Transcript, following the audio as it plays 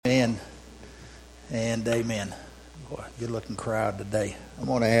And amen. Boy, good-looking crowd today. I'm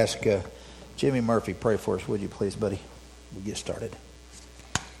going to ask Jimmy Murphy, pray for us, would you please, buddy? We'll get started.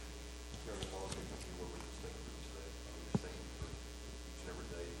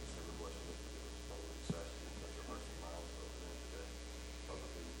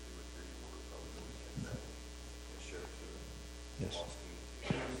 Yes.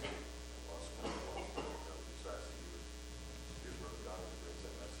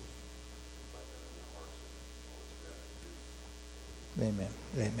 Amen.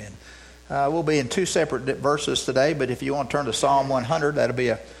 Amen. We'll be in two separate verses today, but if you want to turn to Psalm 100, that'll be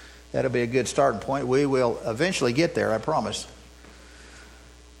a good starting point. We will eventually get there, I promise.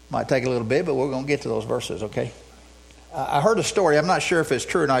 Might take a little bit, but we're going to get to those verses, okay? I heard a story. I'm not sure if it's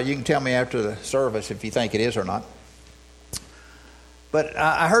true or not. You can tell me after the service if you think it is or not. But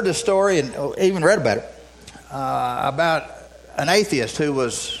I heard this story and even read about it, about an atheist who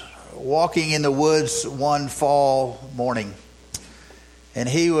was walking in the woods one fall morning. And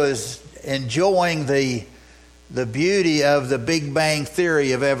he was enjoying the beauty of the Big Bang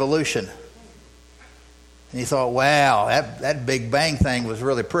theory of evolution. And he thought, wow, that Big Bang thing was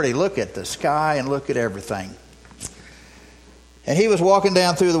really pretty. Look at the sky and look at everything. And he was walking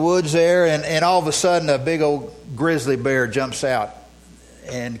down through the woods there, and all of a sudden a big old grizzly bear jumps out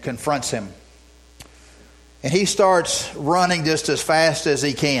and confronts him. And he starts running just as fast as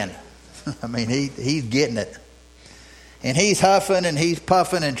he can. I mean, he's getting it. And he's huffing and he's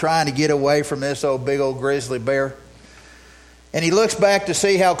puffing and trying to get away from this big old grizzly bear. And he looks back to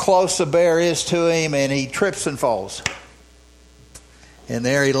see how close the bear is to him, and he trips and falls. And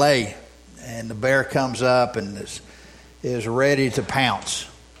there he lay. And the bear comes up and is ready to pounce.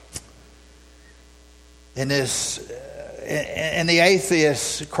 And the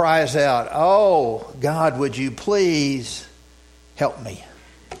atheist cries out, "Oh, God, would you please help me?"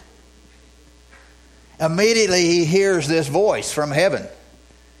 Immediately he hears this voice from heaven.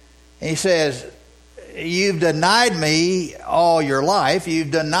 And he says, "You've denied me all your life.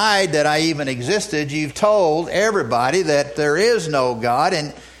 You've denied that I even existed. You've told everybody that there is no God,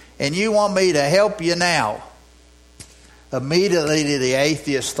 and you want me to help you now." Immediately the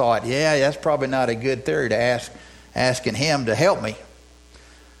atheist thought, yeah, that's probably not a good theory to asking him to help me.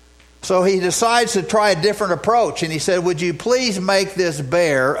 So he decides to try a different approach, and he said, "Would you please make this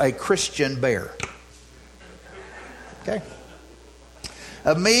bear a Christian bear?" Okay.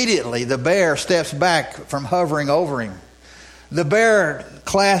 Immediately, the bear steps back from hovering over him. The bear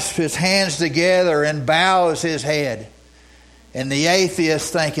clasps his hands together and bows his head. And the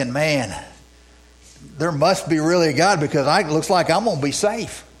atheist thinking, man, there must be really a God, because it looks like I'm going to be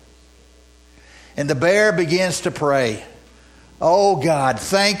safe. And the bear begins to pray, "Oh God,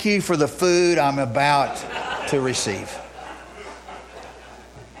 thank you for the food I'm about to receive."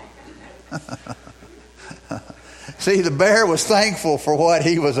 See, the bear was thankful for what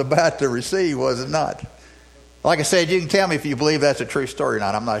he was about to receive, was it not? Like I said, you can tell me if you believe that's a true story or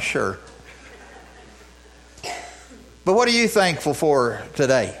not. I'm not sure. But what are you thankful for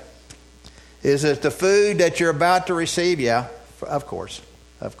today? Is it the food that you're about to receive? Yeah, of course.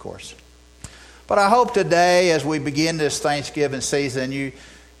 Of course. But I hope today, as we begin this Thanksgiving season,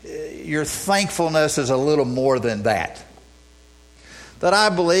 your thankfulness is a little more than that. That I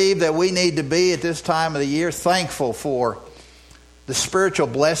believe that we need to be at this time of the year thankful for the spiritual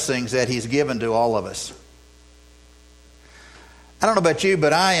blessings that He's given to all of us. I don't know about you,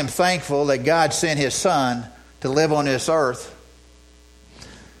 but I am thankful that God sent His Son to live on this earth,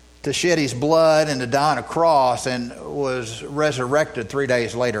 to shed His blood and to die on a cross, and was resurrected 3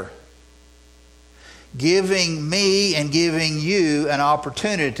 days later, giving me and giving you an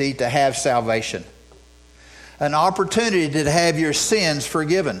opportunity to have salvation. An opportunity to have your sins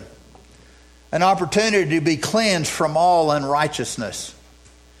forgiven. An opportunity to be cleansed from all unrighteousness.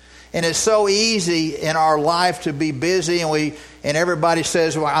 And it's so easy in our life to be busy, and everybody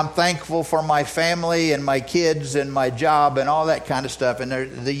says, "Well, I'm thankful for my family and my kids and my job," and all that kind of stuff,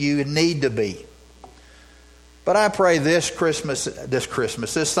 and you need to be. But I pray this Thanksgiving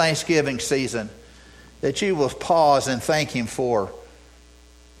season, that you will pause and thank Him for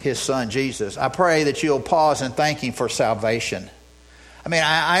His Son, Jesus. I pray that you'll pause and thank Him for salvation. I mean,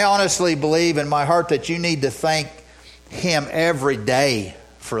 I honestly believe in my heart that you need to thank Him every day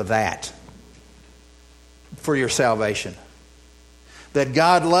for that, for your salvation. That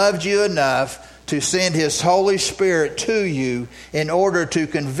God loved you enough to send His Holy Spirit to you in order to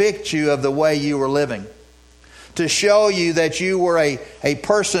convict you of the way you were living. To show you that you were a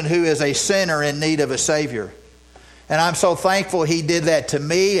person who is a sinner in need of a Savior. And I'm so thankful He did that to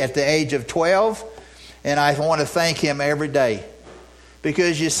me at the age of 12. And I want to thank Him every day.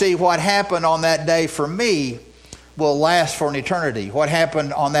 Because you see, what happened on that day for me will last for an eternity. What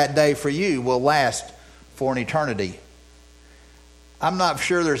happened on that day for you will last for an eternity. I'm not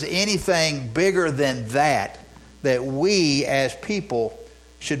sure there's anything bigger than that we as people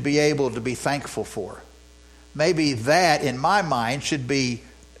should be able to be thankful for. Maybe that, in my mind, should be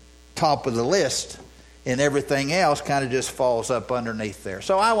top of the list, and everything else kind of just falls up underneath there.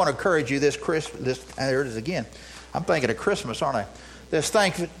 So I want to encourage you there it is again. I'm thinking of Christmas, aren't I? This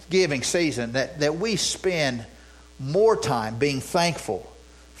Thanksgiving season, that we spend more time being thankful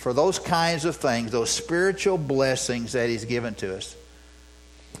for those kinds of things, those spiritual blessings that He's given to us.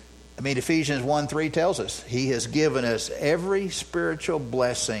 I mean, Ephesians 1:3 tells us He has given us every spiritual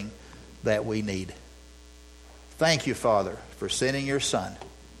blessing that we need. Thank you, Father, for sending your Son,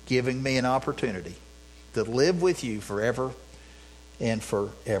 giving me an opportunity to live with you forever and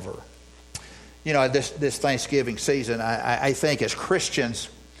forever. You know, this Thanksgiving season, I think as Christians,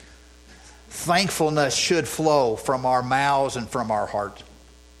 thankfulness should flow from our mouths and from our heart.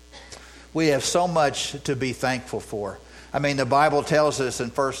 We have so much to be thankful for. I mean, the Bible tells us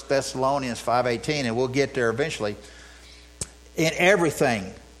in 1 Thessalonians 5:18, and we'll get there eventually, in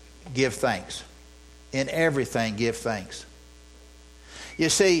everything, give thanks. In everything, give thanks. You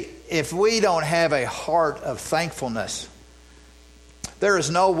see, if we don't have a heart of thankfulness, there is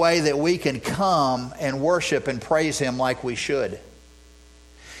no way that we can come and worship and praise Him like we should.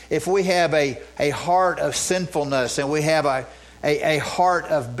 If we have a heart of sinfulness and we have a heart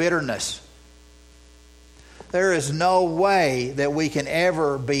of bitterness, there is no way that we can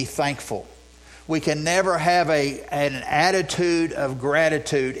ever be thankful. We can never have an attitude of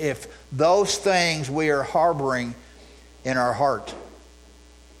gratitude if those things we are harboring in our heart.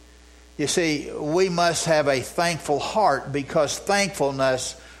 You see, we must have a thankful heart because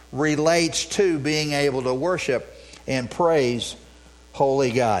thankfulness relates to being able to worship and praise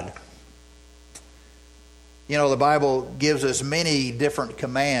Holy God. You know, the Bible gives us many different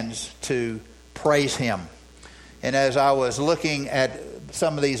commands to praise Him. And as I was looking at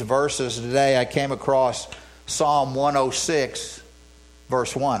some of these verses today, I came across Psalm 106,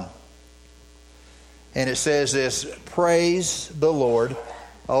 verse 1. And it says this, "Praise the Lord,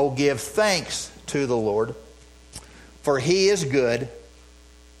 oh, give thanks to the Lord, for He is good,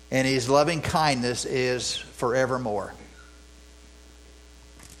 and His loving kindness is forevermore."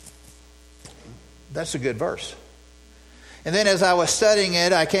 That's a good verse. And then as I was studying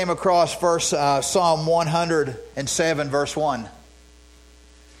it, I came across Psalm 107, verse 1.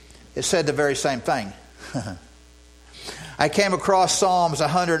 It said the very same thing. I came across Psalms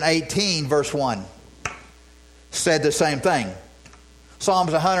 118, verse 1. Said the same thing.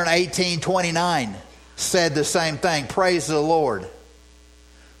 Psalms 118:29 said the same thing. Praise the Lord.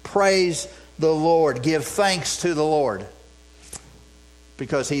 Praise the Lord. Give thanks to the Lord,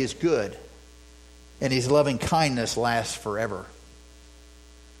 because He is good, and His loving kindness lasts forever.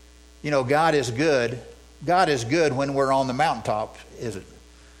 You know, God is good. God is good when we're on the mountaintop, is it?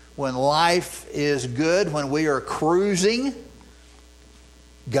 When life is good, when we are cruising,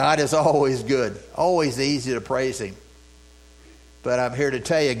 God is always good. Always easy to praise Him. But I'm here to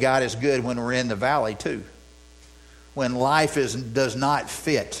tell you, God is good when we're in the valley too. When life does not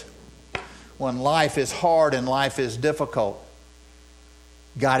fit. When life is hard and life is difficult,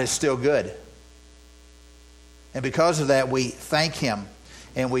 God is still good. And because of that, we thank Him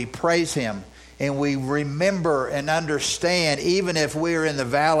and we praise Him and we remember and understand, even if we're in the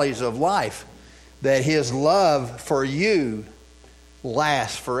valleys of life, that His love for you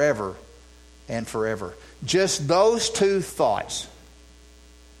lasts forever and forever. Just those two thoughts,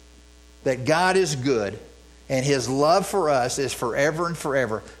 that God is good and His love for us is forever and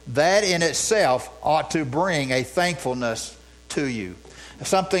forever, that in itself ought to bring a thankfulness to you.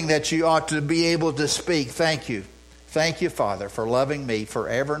 Something that you ought to be able to speak. Thank you. Thank you, Father, for loving me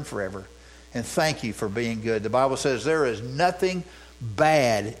forever and forever. And thank you for being good. The Bible says there is nothing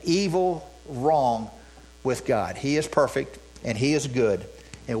bad, evil, wrong with God. He is perfect and He is good.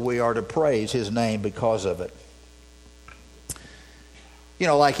 And we are to praise His name because of it. You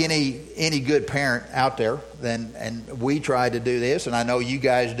know, like any good parent out there, and we try to do this, and I know you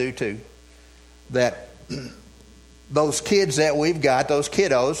guys do too, that those kids that we've got, those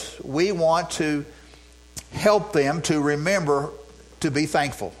kiddos, we want to help them to remember to be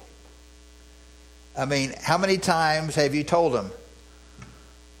thankful. I mean, how many times have you told them,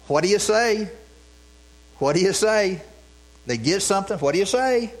 what do you say? What do you say? They get something, what do you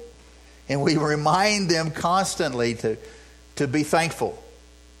say? And we remind them constantly to be thankful.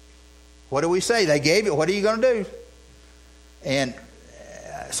 What do we say? They gave it, what are you going to do? And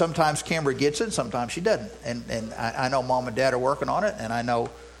sometimes Kimber gets it, sometimes she doesn't. And I know Mom and Dad are working on it, and I know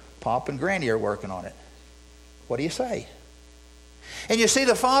Pop and Granny are working on it. What do you say? And you see,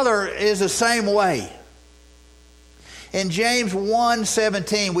 the Father is the same way. In James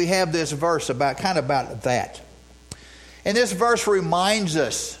 1:17, we have this verse about that. And this verse reminds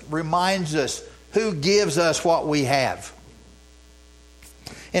us who gives us what we have.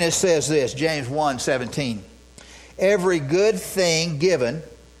 And it says this, James 1:17. Every good thing given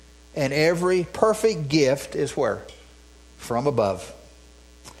and every perfect gift is where? From above.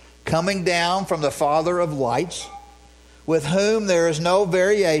 Coming down from the Father of lights, with whom there is no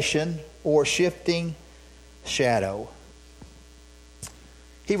variation or shifting shadow.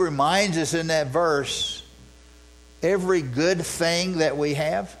 He reminds us in that verse, every good thing that we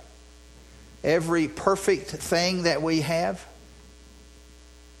have, every perfect thing that we have,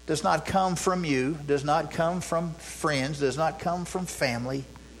 does not come from you, does not come from friends, does not come from family.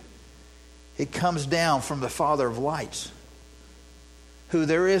 It comes down from the Father of lights, who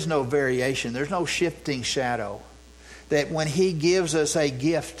there is no variation, there's no shifting shadow. That when He gives us a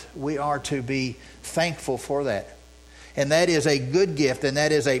gift, we are to be thankful for that. And that is a good gift, and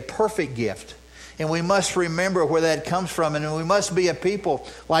that is a perfect gift. And we must remember where that comes from. And we must be a people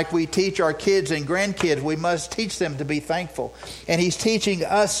like we teach our kids and grandkids. We must teach them to be thankful. And He's teaching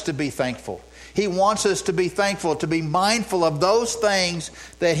us to be thankful. He wants us to be thankful, to be mindful of those things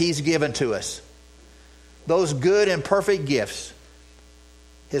that He's given to us. Those good and perfect gifts.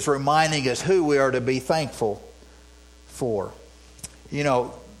 He's reminding us who we are to be thankful for. You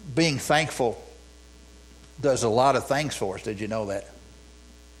know, being thankful does a lot of things for us. Did you know that?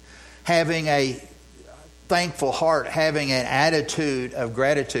 Having a thankful heart, having an attitude of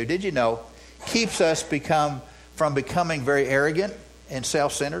gratitude, did you know, keeps us from becoming very arrogant and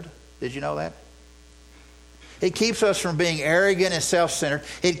self-centered. Did you know that? It keeps us from being arrogant and self-centered.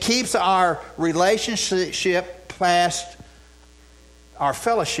 It keeps our relationship past our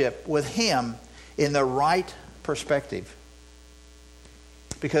fellowship with Him in the right perspective.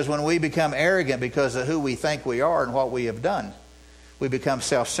 Because when we become arrogant because of who we think we are and what we have done, we become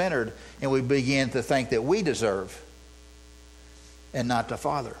self-centered and we begin to think that we deserve and not the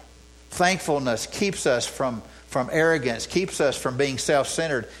Father. Thankfulness keeps us from arrogance, keeps us from being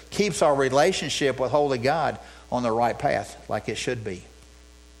self-centered, keeps our relationship with Holy God on the right path like it should be.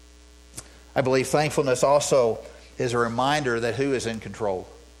 I believe thankfulness also is a reminder that who is in control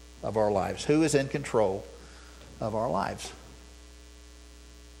of our lives. Who is in control of our lives?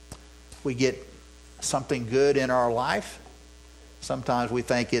 We get something good in our life. Sometimes we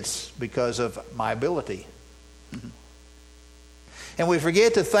think it's because of my ability. And we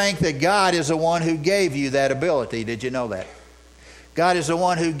forget to think that God is the one who gave you that ability. Did you know that? God is the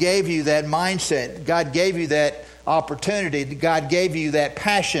one who gave you that mindset. God gave you that opportunity. God gave you that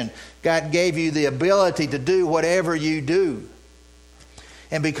passion. God gave you the ability to do whatever you do.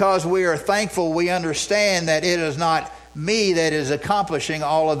 And because we are thankful, we understand that it is not me that is accomplishing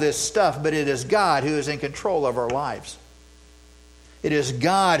all of this stuff, but it is God who is in control of our lives. It is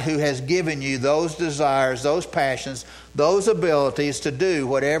God who has given you those desires, those passions, those abilities to do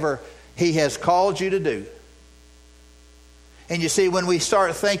whatever He has called you to do. And you see, when we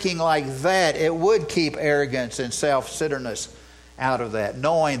start thinking like that, it would keep arrogance and self-centeredness out of that,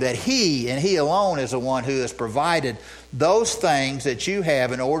 knowing that He and He alone is the one who has provided those things that you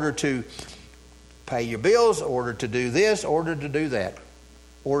have in order to pay your bills, order to do this, order to do that,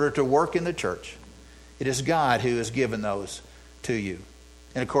 order to work in the church. It is God who has given those to you.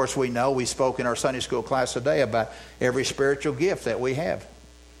 And of course we know, we spoke in our Sunday school class today about every spiritual gift that we have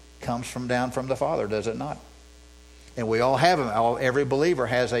comes down from the Father, does it not? And we all have them. Every believer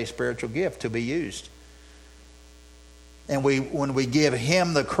has a spiritual gift to be used. And when we give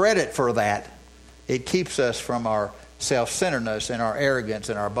Him the credit for that, it keeps us from our self-centeredness and our arrogance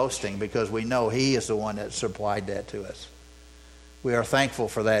and our boasting, because we know He is the one that supplied that to us. We are thankful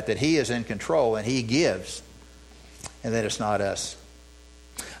for that He is in control and He gives, and that it's not us.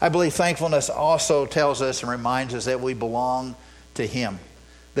 I believe thankfulness also tells us and reminds us that we belong to Him,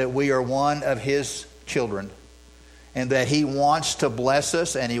 that we are one of His children, and that He wants to bless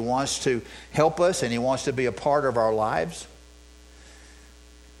us and He wants to help us and He wants to be a part of our lives.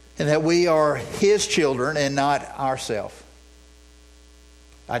 And that we are His children and not ourselves.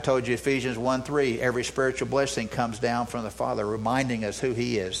 I told you Ephesians 1:3, every spiritual blessing comes down from the Father, reminding us who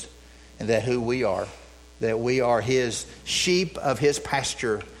He is and that who we are. That we are His sheep of His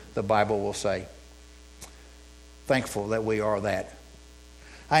pasture, the Bible will say. Thankful that we are that.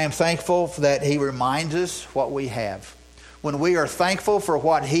 I am thankful that He reminds us what we have. When we are thankful for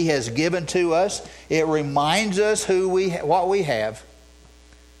what He has given to us, it reminds us what we have.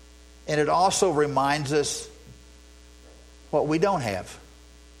 And it also reminds us what we don't have.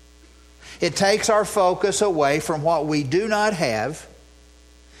 It takes our focus away from what we do not have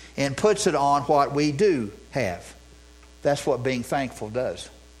and puts it on what we do have. That's what being thankful does.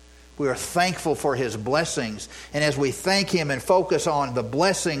 We are thankful for His blessings. And as we thank Him and focus on the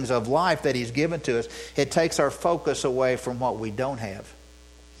blessings of life that He's given to us, it takes our focus away from what we don't have.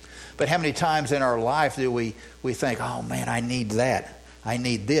 But how many times in our life do we think, oh man, I need that. I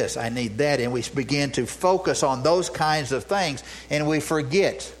need this. I need that. And we begin to focus on those kinds of things. And we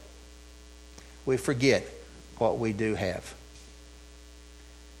forget. We forget what we do have.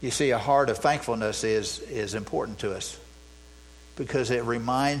 You see, a heart of thankfulness is important to us, because it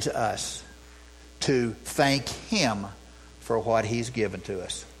reminds us to thank Him for what He's given to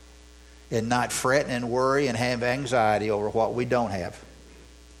us, and not fret and worry and have anxiety over what we don't have.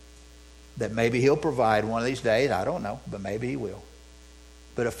 That maybe He'll provide one of these days, I don't know, but maybe He will.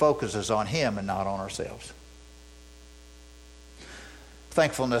 But it focuses on Him and not on ourselves.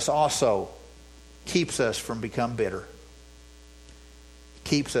 Thankfulness also keeps us from becoming bitter.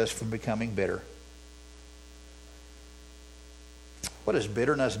 Keeps us from becoming bitter. What does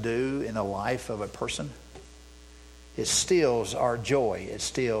bitterness do in the life of a person? It steals our joy. It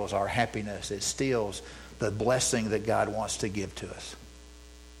steals our happiness. It steals the blessing that God wants to give to us.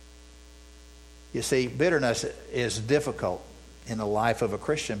 You see, bitterness is difficult in the life of a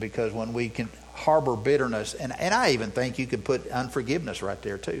Christian, because when we can harbor bitterness, and I even think you could put unforgiveness right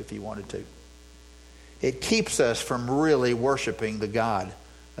there too if you wanted to. It keeps us from really worshiping the God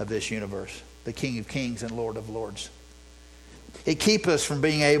of this universe, the King of Kings and Lord of Lords. It keeps us from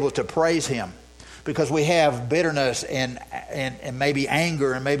being able to praise Him, because we have bitterness and maybe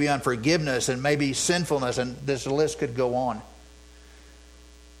anger and maybe unforgiveness and maybe sinfulness, and this list could go on.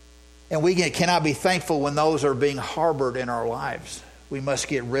 And we cannot be thankful when those are being harbored in our lives. We must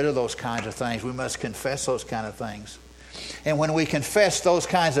get rid of those kinds of things. We must confess those kind of things. And when we confess those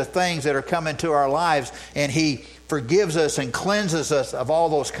kinds of things that are coming to our lives, and He forgives us and cleanses us of all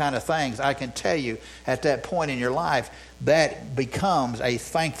those kind of things, I can tell you at that point in your life, that becomes a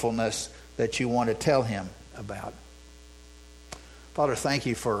thankfulness that you want to tell Him about. Father, thank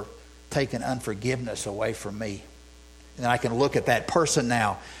You for taking unforgiveness away from me. And I can look at that person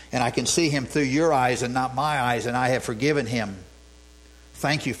now, and I can see him through Your eyes and not my eyes, and I have forgiven him.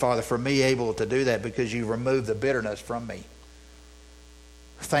 Thank You, Father, for me able to do that, because You removed the bitterness from me.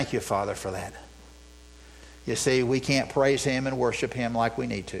 Thank You, Father, for that. You see, we can't praise Him and worship Him like we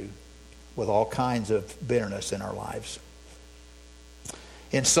need to with all kinds of bitterness in our lives.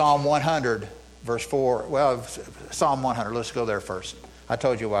 In Psalm 100, verse 4, Psalm 100, let's go there first. I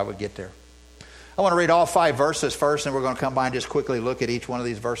told you I would get there. I want to read all 5 verses first, and we're going to come by and just quickly look at each one of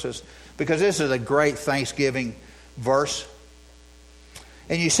these verses, because this is a great Thanksgiving verse.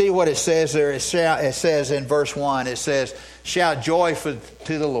 And you see what it says there. It says in verse 1, it says, shout joy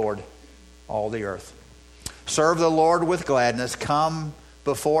to the Lord, all the earth. Serve the Lord with gladness. Come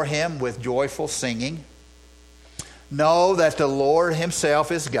before Him with joyful singing. Know that the Lord Himself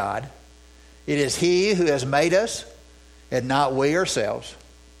is God. It is He who has made us, and not we ourselves.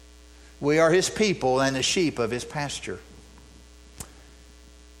 We are His people and the sheep of His pasture.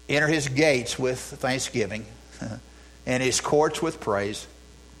 Enter His gates with thanksgiving and His courts with praise.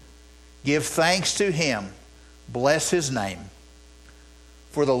 Give thanks to Him. Bless His name.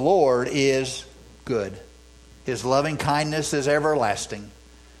 For the Lord is good. His loving kindness is everlasting,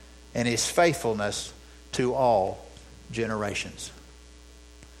 and His faithfulness to all generations.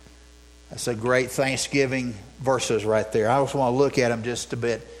 That's a great Thanksgiving verses right there. I just want to look at them just a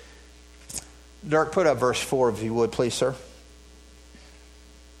bit. Dirk, put up verse 4 if you would, please, sir.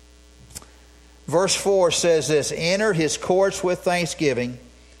 Verse 4 says this: enter His courts with thanksgiving,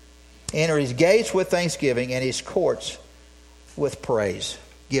 enter His gates with thanksgiving, and His courts with praise.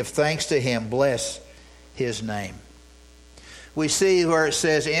 Give thanks to Him, bless His name. We see where it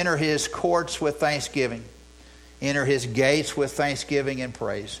says enter His courts with thanksgiving, enter His gates with thanksgiving and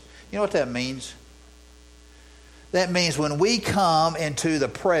praise. You know what that means? That means when we come into the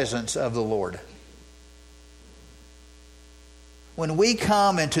presence of the Lord, when we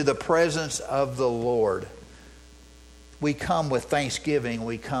come into the presence of the Lord, we come with thanksgiving,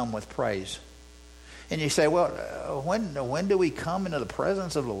 we come with praise. And you say, well, when do we come into the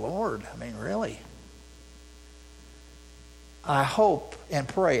presence of the Lord? I mean, really? I hope and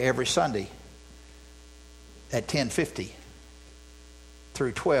pray every Sunday at 10:50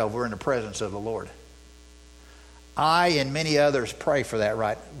 through 12, we're in the presence of the Lord. I and many others pray for that,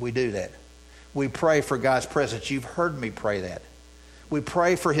 right? We do that. We pray for God's presence. You've heard me pray that. We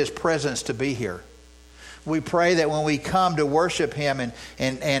pray for His presence to be here. We pray that when we come to worship Him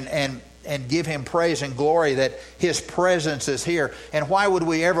and give Him praise and glory, that His presence is here. And why would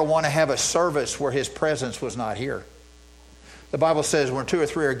we ever want to have a service where His presence was not here? The Bible says when 2 or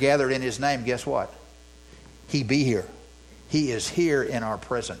 3 are gathered in His name, guess what? He be here. He is here in our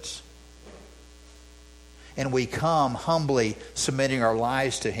presence. And we come humbly submitting our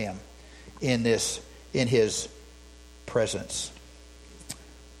lives to Him in His presence.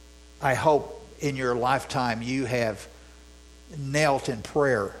 I hope in your lifetime you have knelt in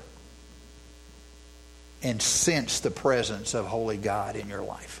prayer and sensed the presence of Holy God in your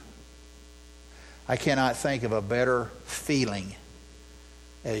life. I cannot think of a better feeling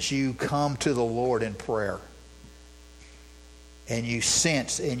as you come to the Lord in prayer and you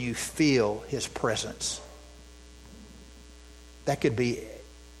sense and you feel His presence. That could be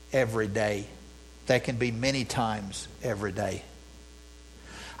every day. That can be many times every day.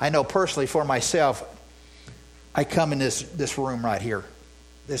 I know personally for myself, I come in this room right here.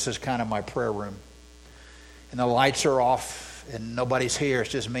 This is kind of my prayer room. And the lights are off and nobody's here.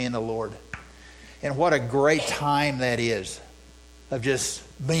 It's just me and the Lord. And what a great time that is of just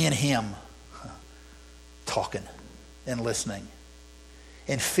me and Him talking and listening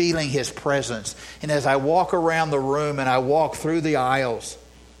and feeling His presence. And as I walk around the room and I walk through the aisles,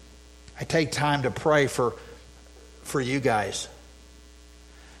 I take time to pray for you guys,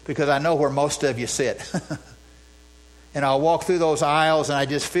 because I know where most of you sit. And I'll walk through those aisles and I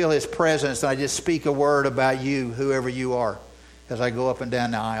just feel His presence, and I just speak a word about you, whoever you are, as I go up and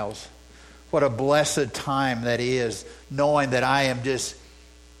down the aisles. What a blessed time that is, knowing that I am just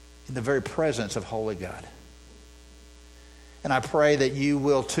in the very presence of Holy God. And I pray that you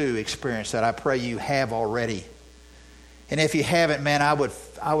will too experience that. I pray you have already. And if you haven't, man, I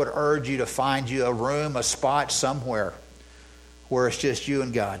would urge you to find you a room, a spot somewhere where it's just you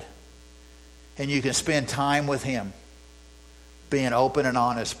and God. And you can spend time with Him, being open and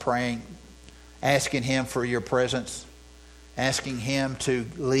honest, praying, asking Him for your presence, asking Him to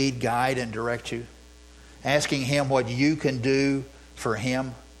lead, guide, and direct you, asking Him what you can do for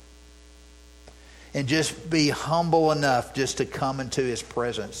Him. And just be humble enough just to come into His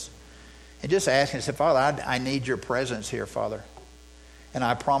presence. And just ask Him, say, Father, I need your presence here, Father. And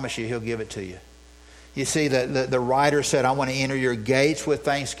I promise you He'll give it to you. You see, the writer said, I want to enter your gates with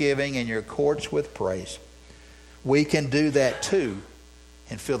thanksgiving and your courts with praise. We can do that too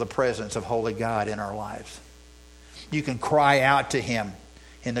and feel the presence of Holy God in our lives. You can cry out to Him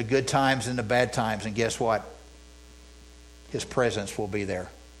in the good times and the bad times, and guess what? His presence will be there.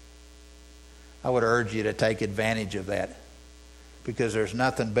 I would urge you to take advantage of that, because there's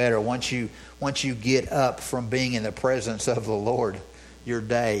nothing better. Once you get up from being in the presence of the Lord, your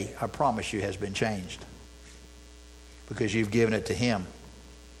day, I promise you, has been changed, because you've given it to Him.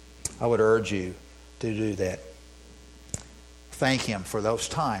 I would urge you to do that. Thank Him for those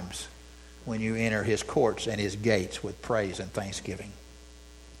times when you enter His courts and His gates with praise and thanksgiving.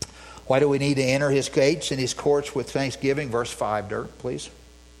 Why do we need to enter His gates and His courts with thanksgiving? Verse 5, Dirk, please.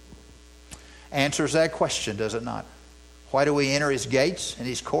 Answers that question, does it not? Why do we enter His gates and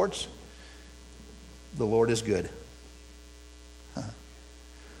His courts? The Lord is good.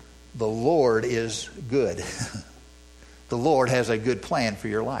 The Lord is good. The Lord has a good plan for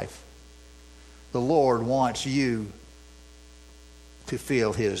your life. The Lord wants you to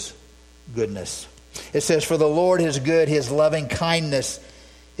feel His goodness. It says, for the Lord is good, His loving kindness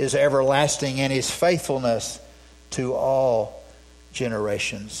is everlasting, and His faithfulness to all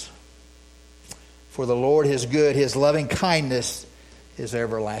generations. For the Lord is good, His loving kindness is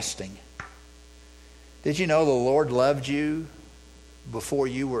everlasting. Did you know the Lord loved you before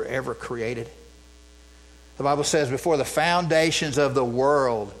you were ever created? The Bible says, before the foundations of the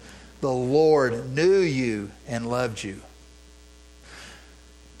world, the Lord knew you and loved you.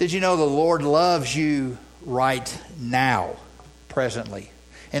 Did you know the Lord loves you right now, presently?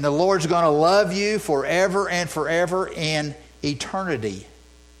 And the Lord's going to love you forever and forever in eternity.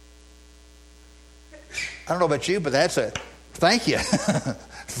 I don't know about you, but that's a thank you.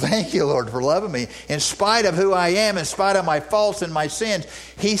 Thank you, Lord, for loving me. In spite of who I am, in spite of my faults and my sins,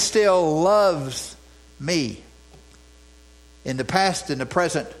 He still loves me in the past, in the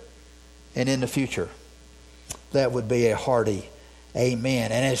present, and in the future. That would be a hearty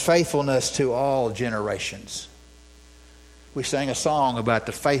amen. And His faithfulness to all generations. We sang a song about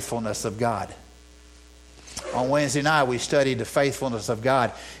the faithfulness of God. On Wednesday night, we studied the faithfulness of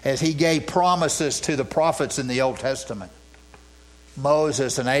God as He gave promises to the prophets in the Old Testament.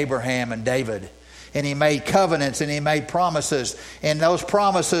 Moses and Abraham and David. And He made covenants and He made promises. And those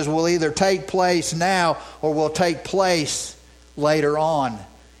promises will either take place now or will take place later on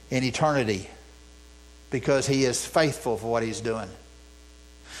in eternity. because he is faithful for what he's doing.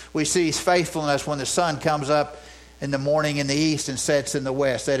 We see his faithfulness when the sun comes up in the morning in the east and sets in the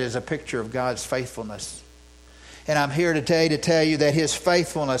west. That is a picture of God's faithfulness. And I'm here today to tell you that his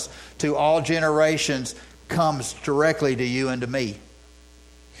faithfulness to all generations comes directly to you and to me.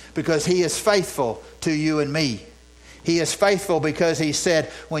 Because he is faithful to you and me. He is faithful because he said,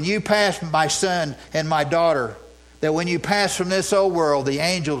 when you pass, my son and my daughter, that when you pass from this old world, the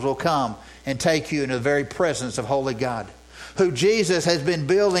angels will come and take you into the very presence of holy God. Who Jesus has been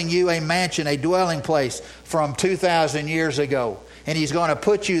building you a mansion, a dwelling place from 2,000 years ago. And he's going to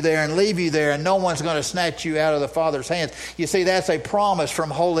put you there and leave you there, and no one's going to snatch you out of the Father's hands. You see, that's a promise from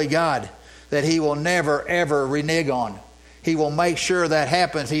holy God that he will never, ever renege on. He will make sure that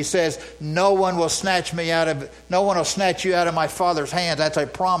happens. He says, no one will snatch you out of my Father's hands. That's a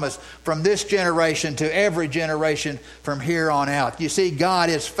promise from this generation to every generation from here on out. You see, God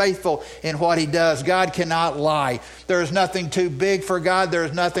is faithful in what he does. God cannot lie. There is nothing too big for God. There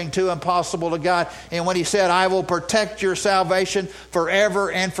is nothing too impossible to God. And when he said, I will protect your salvation forever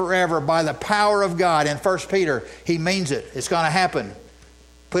and forever by the power of God, in 1 Peter, he means it. It's going to happen.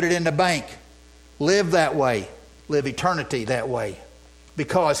 Put it in the bank. Live that way. Live eternity that way,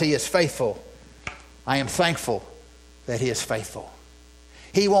 because he is faithful. I am thankful that he is faithful.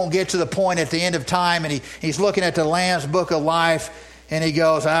 He won't get to the point at the end of time and he's looking at the Lamb's Book of Life and he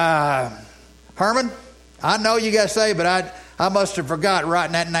goes, Herman, I know you got to say, but I must have forgot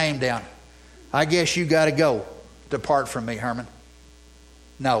writing that name down. I guess you got to go. Depart from me, Herman.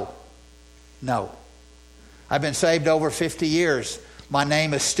 No. I've been saved over 50 years. My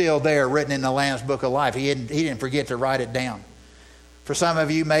name is still there, written in the Lamb's Book of Life. He didn't forget to write it down. For some of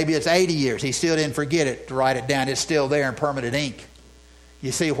you, maybe it's 80 years. He still didn't forget it to write it down. It's still there in permanent ink.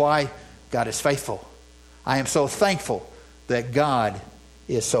 You see why? God is faithful. I am so thankful that God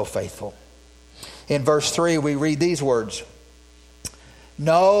is so faithful. In verse 3, we read these words.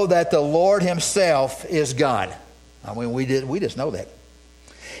 Know that the Lord himself is God. I mean, we just know that.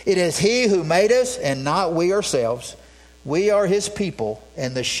 It is he who made us and not we ourselves. We are his people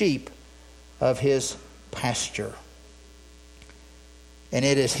and the sheep of his pasture. And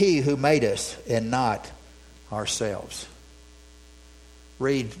it is he who made us and not ourselves.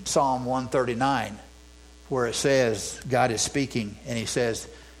 Read Psalm 139 where it says, God is speaking and he says,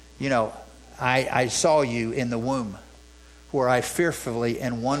 I saw you in the womb where I fearfully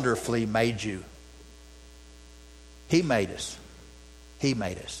and wonderfully made you. He made us. He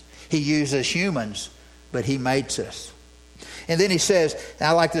made us. He used us humans, but he makes us. And then he says, and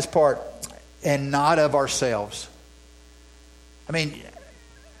I like this part, and not of ourselves. I mean,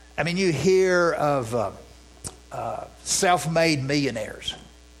 you hear of self-made millionaires.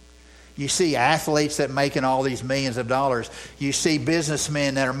 You see athletes that are making all these millions of dollars. You see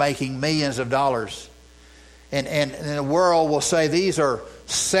businessmen that are making millions of dollars. And the world will say these are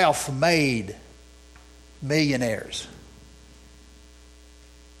self-made millionaires.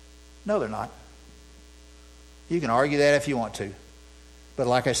 No, they're not. You can argue that if you want to. But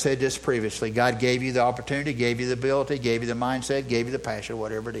like I said just previously, God gave you the opportunity, gave you the ability, gave you the mindset, gave you the passion,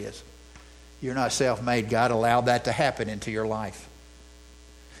 whatever it is. You're not self-made. God allowed that to happen into your life.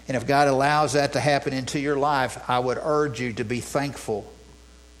 And if God allows that to happen into your life, I would urge you to be thankful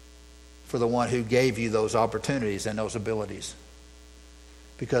for the one who gave you those opportunities and those abilities.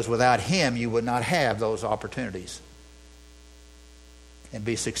 Because without him, you would not have those opportunities and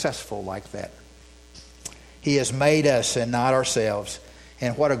be successful like that. He has made us and not ourselves.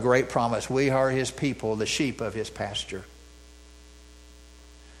 And what a great promise. We are his people, the sheep of his pasture.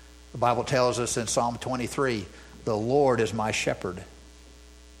 The Bible tells us in Psalm 23, the Lord is my shepherd.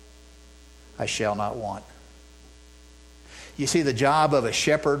 I shall not want. You see, the job of a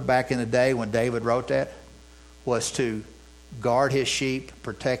shepherd back in the day when David wrote that was to guard his sheep,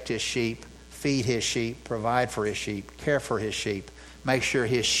 protect his sheep, feed his sheep, provide for his sheep, care for his sheep, make sure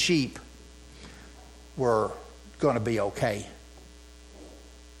his sheep were going to be okay.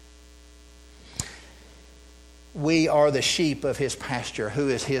 We are the sheep of his pasture. Who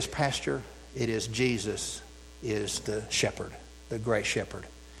is his pasture? It is Jesus, is the shepherd, the great shepherd.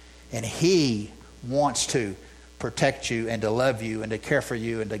 And he wants to protect you and to love you and to care for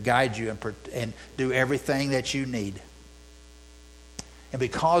you and to guide you and do everything that you need. And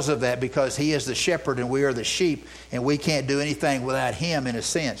because of that, because he is the shepherd and we are the sheep and we can't do anything without him in a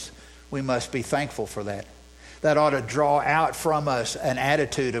sense, we must be thankful for that. That ought to draw out from us an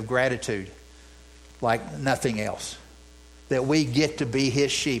attitude of gratitude like nothing else. That we get to be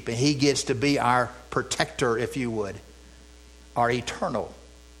his sheep and he gets to be our protector, if you would. Our eternal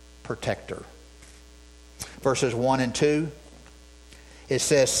protector. Verses 1 and 2, it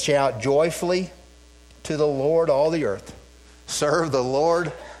says, shout joyfully to the Lord, all the earth. Serve the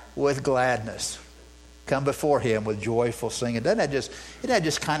Lord with gladness. Come before him with joyful singing. Isn't that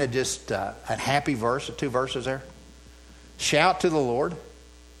just kind of a happy verse, 2 verses there? Shout to the Lord.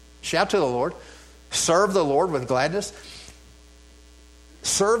 Shout to the Lord. Serve the Lord with gladness.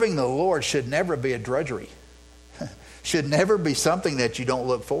 Serving the Lord should never be a drudgery. Should never be something that you don't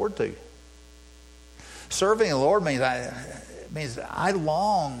look forward to. Serving the Lord means I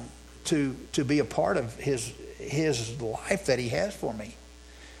long to be a part of his life that he has for me.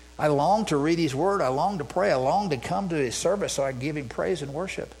 I long to read his word. I long to pray. I long to come to his service so I can give him praise and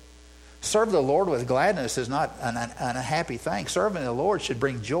worship. Serve the Lord with gladness is not an unhappy thing. Serving the Lord should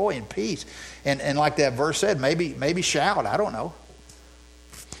bring joy and peace. And like that verse said, maybe shout. I don't know.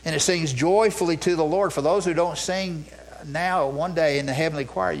 And it sings joyfully to the Lord. For those who don't sing now, one day in the heavenly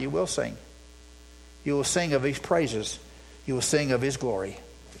choir, you will sing. You will sing of his praises. You will sing of his glory.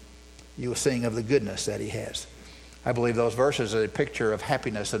 You will sing of the goodness that he has. I believe those verses are a picture of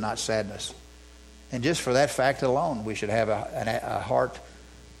happiness and not sadness. And just for that fact alone, we should have a heart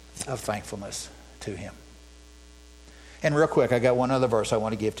of thankfulness to him. And real quick, I got one other verse I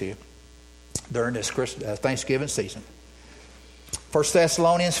want to give to you during this Thanksgiving season. 1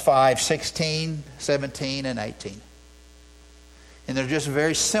 Thessalonians 5, 16, 17, and 18. And they're just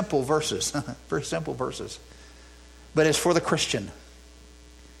very simple verses. Very simple verses. But it's for the Christian.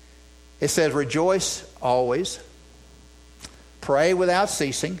 It says, rejoice always. Pray without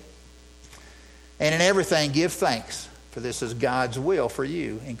ceasing. And in everything give thanks. For this is God's will for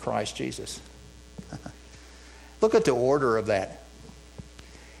you in Christ Jesus. Look at the order of that.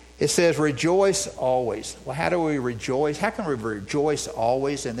 It says, rejoice always. Well, how do we rejoice? How can we rejoice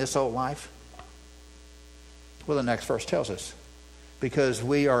always in this old life? Well, the next verse tells us. Because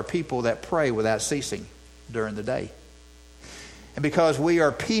we are people that pray without ceasing during the day. And because we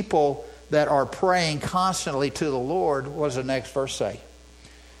are people that are praying constantly to the Lord, what does the next verse say?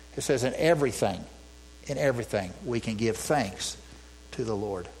 It says, in everything, we can give thanks to the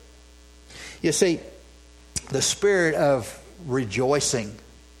Lord. You see, the spirit of rejoicing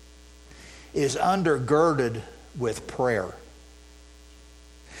is undergirded with prayer.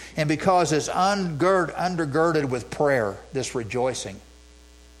 And because it's undergirded with prayer, this rejoicing,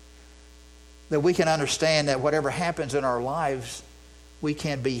 that we can understand that whatever happens in our lives, we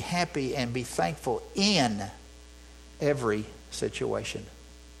can be happy and be thankful in every situation.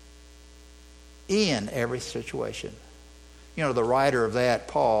 In every situation. You know, the writer of that,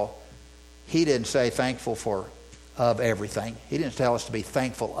 Paul, he didn't say thankful for of everything. He didn't tell us to be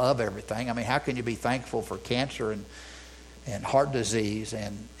thankful of everything. I mean, how can you be thankful for cancer and heart disease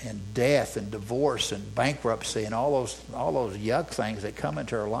and death and divorce and bankruptcy and all those yuck things that come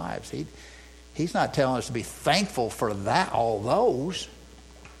into our lives? He's not telling us to be thankful for that, all those.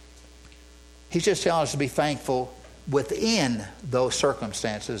 He's just telling us to be thankful within those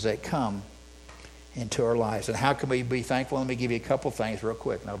circumstances that come into our lives. And how can we be thankful? Let me give you a couple things real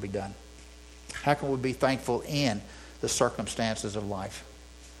quick and I'll be done. How can we be thankful in the circumstances of life?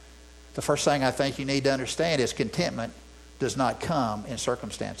 The first thing I think you need to understand is contentment does not come in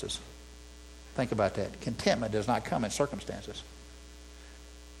circumstances. Think about that. Contentment does not come in circumstances.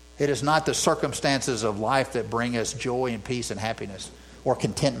 It is not the circumstances of life that bring us joy and peace and happiness or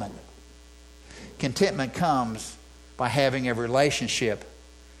contentment. Contentment comes by having a relationship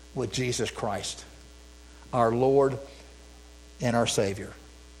with Jesus Christ, our Lord and our Savior.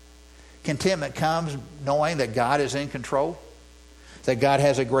 Contentment comes knowing that God is in control, that God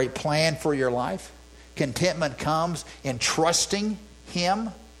has a great plan for your life. Contentment comes in trusting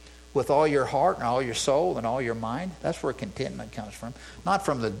Him with all your heart and all your soul and all your mind. That's where contentment comes from. Not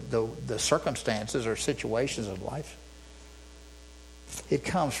from the circumstances or situations of life. It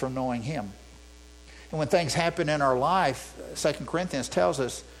comes from knowing Him. And when things happen in our life, 2 Corinthians tells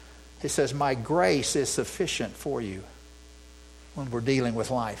us, it says, my grace is sufficient for you when we're dealing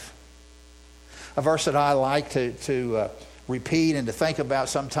with life. A verse that I like to repeat and to think about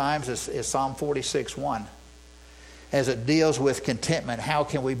sometimes is Psalm 46:1. As it deals with contentment, how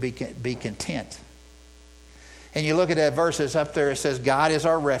can we be content? And you look at that verse, it's up there, it says, God is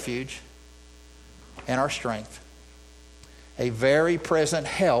our refuge and our strength, a very present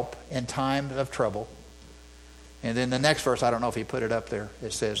help in times of trouble. And then the next verse, I don't know if he put it up there,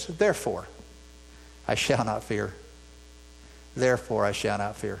 it says, therefore, I shall not fear. Therefore, I shall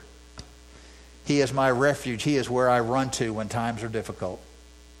not fear. He is my refuge. He is where I run to when times are difficult.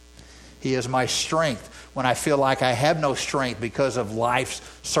 He is my strength. When I feel like I have no strength because of life's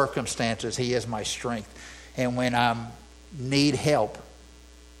circumstances, He is my strength. And when I need help,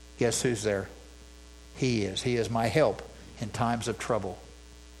 guess who's there? He is. He is my help in times of trouble.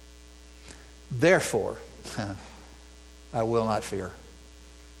 Therefore, I will not fear.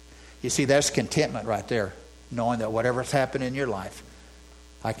 You see, that's contentment right there. Knowing that whatever's happened in your life,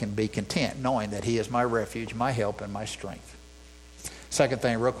 I can be content knowing that He is my refuge, my help, and my strength. Second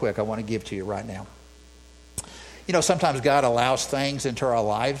thing, real quick, I want to give to you right now. You know, sometimes God allows things into our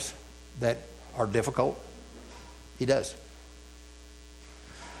lives that are difficult. He does.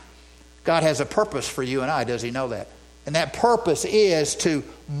 God has a purpose for you and I. Does He know that? And that purpose is to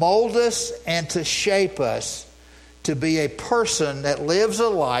mold us and to shape us to be a person that lives a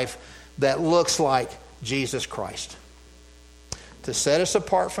life that looks like Jesus Christ. To set us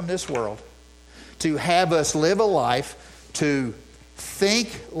apart from this world. To have us live a life to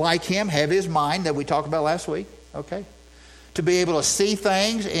think like Him, have His mind that we talked about last week. Okay? To be able to see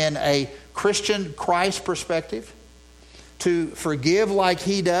things in a Christian Christ perspective. To forgive like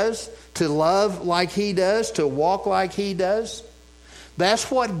He does. To love like He does. To walk like He does.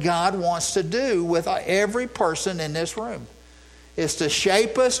 That's what God wants to do with every person in this room. Is to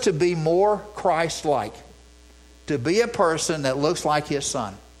shape us to be more Christ-like. To be a person that looks like His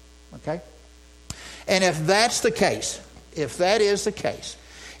Son. Okay? And if that's the case, if that is the case,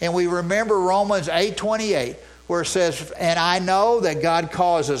 and we remember Romans 8:28, where it says, and I know that God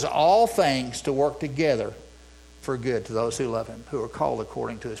causes all things to work together for good to those who love Him, who are called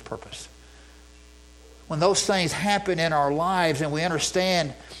according to His purpose. When those things happen in our lives and we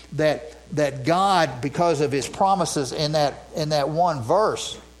understand that God, because of His promises in that one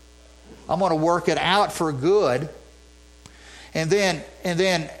verse, I'm going to work it out for good. And then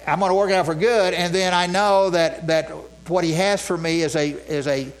I'm going to work it out for good. And then I know that what He has for me is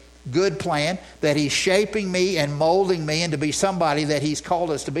a good plan, that He's shaping me and molding me into be somebody that He's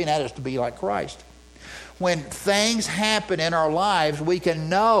called us to be, and that is to be like Christ. When things happen in our lives, we can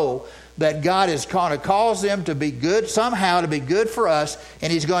know that God is going to cause them to be good, somehow to be good for us,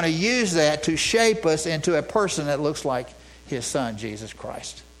 and He's going to use that to shape us into a person that looks like His Son, Jesus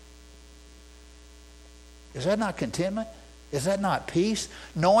Christ. Is that not contentment? Is that not peace?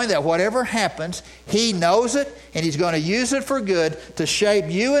 Knowing that whatever happens, He knows it, and He's going to use it for good to shape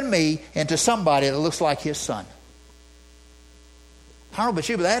you and me into somebody that looks like His Son. I don't know about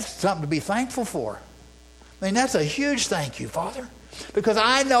you, but that's something to be thankful for. I mean, that's a huge thank you, Father. Because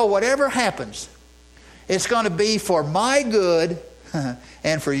I know whatever happens, it's going to be for my good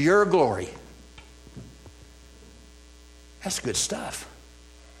and for your glory. That's good stuff.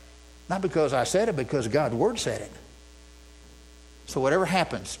 Not because I said it, because God's Word said it. So whatever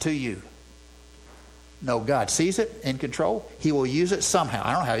happens to you, know God sees it, in control. He will use it somehow.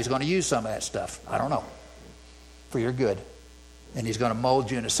 I don't know how He's going to use some of that stuff. I don't know. For your good. And He's going to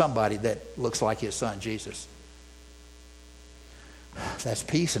mold you into somebody that looks like His Son, Jesus. That's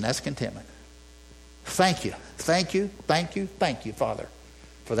peace and that's contentment. Thank you. Thank you. Thank you. Thank you, Father,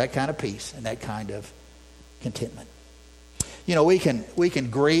 for that kind of peace and that kind of contentment. You know, we can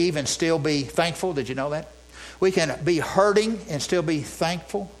grieve and still be thankful. Did you know that? We can be hurting and still be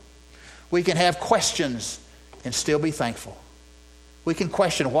thankful. We can have questions and still be thankful. We can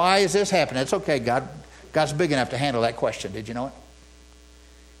question, why is this happening? It's okay, God's big enough to handle that question. Did you know it?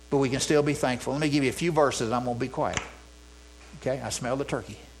 But we can still be thankful. Let me give you a few verses and I'm going to be quiet. Okay, I smell the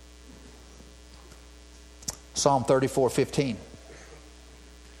turkey. Psalm 34:15.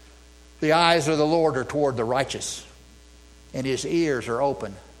 The eyes of the Lord are toward the righteous, and His ears are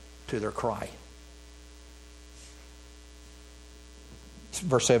open to their cry.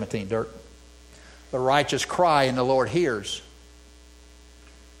 Verse 17, Dirk. The righteous cry and the Lord hears,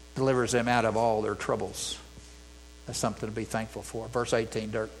 delivers them out of all their troubles. That's something to be thankful for. Verse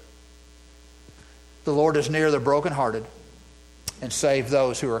 18, Dirk. The Lord is near the brokenhearted and save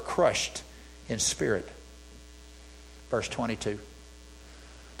those who are crushed in spirit. Verse 22.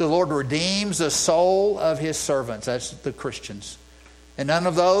 The Lord redeems the soul of His servants. That's the Christians. And none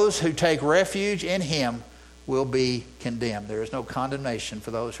of those who take refuge in Him will be condemned. There is no condemnation for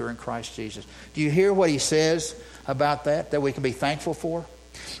those who are in Christ Jesus. Do you hear what He says about that we can be thankful for?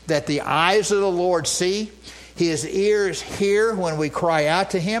 That the eyes of the Lord see, His ears hear when we cry out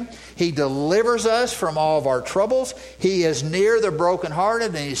to Him. He delivers us from all of our troubles. He is near the brokenhearted,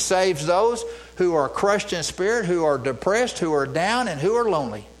 and He saves those who are crushed in spirit, who are depressed, who are down, and who are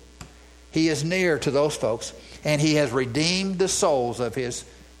lonely. He is near to those folks, and He has redeemed the souls of His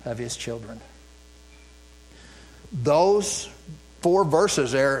children. Those 4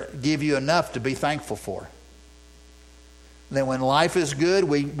 verses there give you enough to be thankful for. Then when life is good,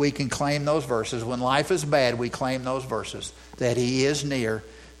 we can claim those verses. When life is bad, we claim those verses. That He is near,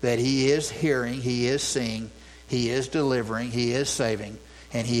 that He is hearing, He is seeing, He is delivering, He is saving,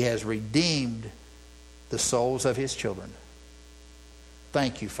 and He has redeemed the souls of His children.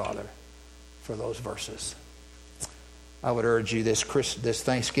 Thank you, Father, for those verses. I would urge you this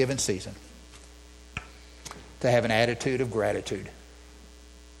Thanksgiving season to have an attitude of gratitude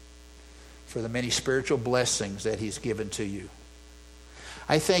for the many spiritual blessings that He's given to you.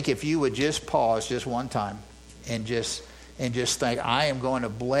 I think if you would just pause just one time and just think, I am going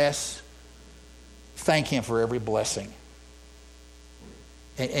to thank Him for every blessing.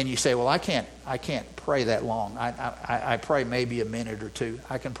 And you say, well, I can't pray that long. I pray maybe a minute or two.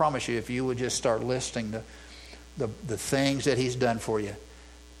 I can promise you, if you would just start listing the things that He's done for you,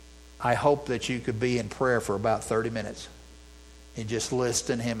 I hope that you could be in prayer for about 30 minutes and just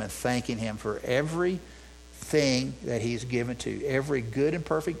listing Him and thanking Him for everything that He's given to you, every good and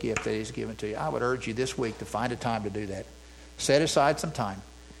perfect gift that He's given to you. I would urge you this week to find a time to do that. Set aside some time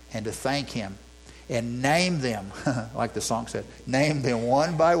and to thank Him. And name them, like the song said, name them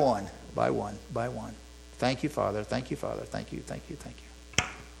one by one, by one, by one. Thank you, Father. Thank you, Father. Thank you, thank you, thank you.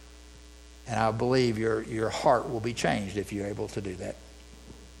 And I believe your heart will be changed if you're able to do that.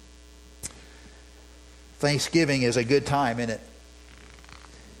 Thanksgiving is a good time, isn't it?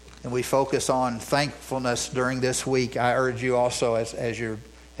 And we focus on thankfulness during this week. I urge you also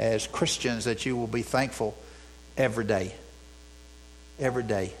as Christians that you will be thankful every day. Every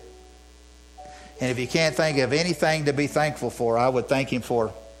day. And if you can't think of anything to be thankful for, I would thank Him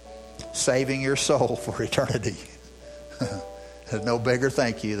for saving your soul for eternity. There's no bigger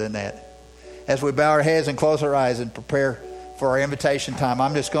thank you than that. As we bow our heads and close our eyes and prepare for our invitation time,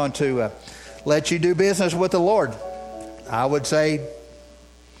 I'm just going to let you do business with the Lord. I would say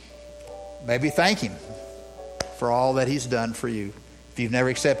maybe thank Him for all that He's done for you. If you've never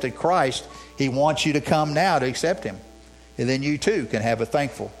accepted Christ, He wants you to come now to accept Him. And then you too can have a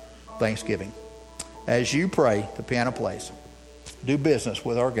thankful Thanksgiving. As you pray, the piano plays. Do business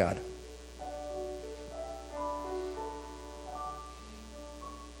with our God.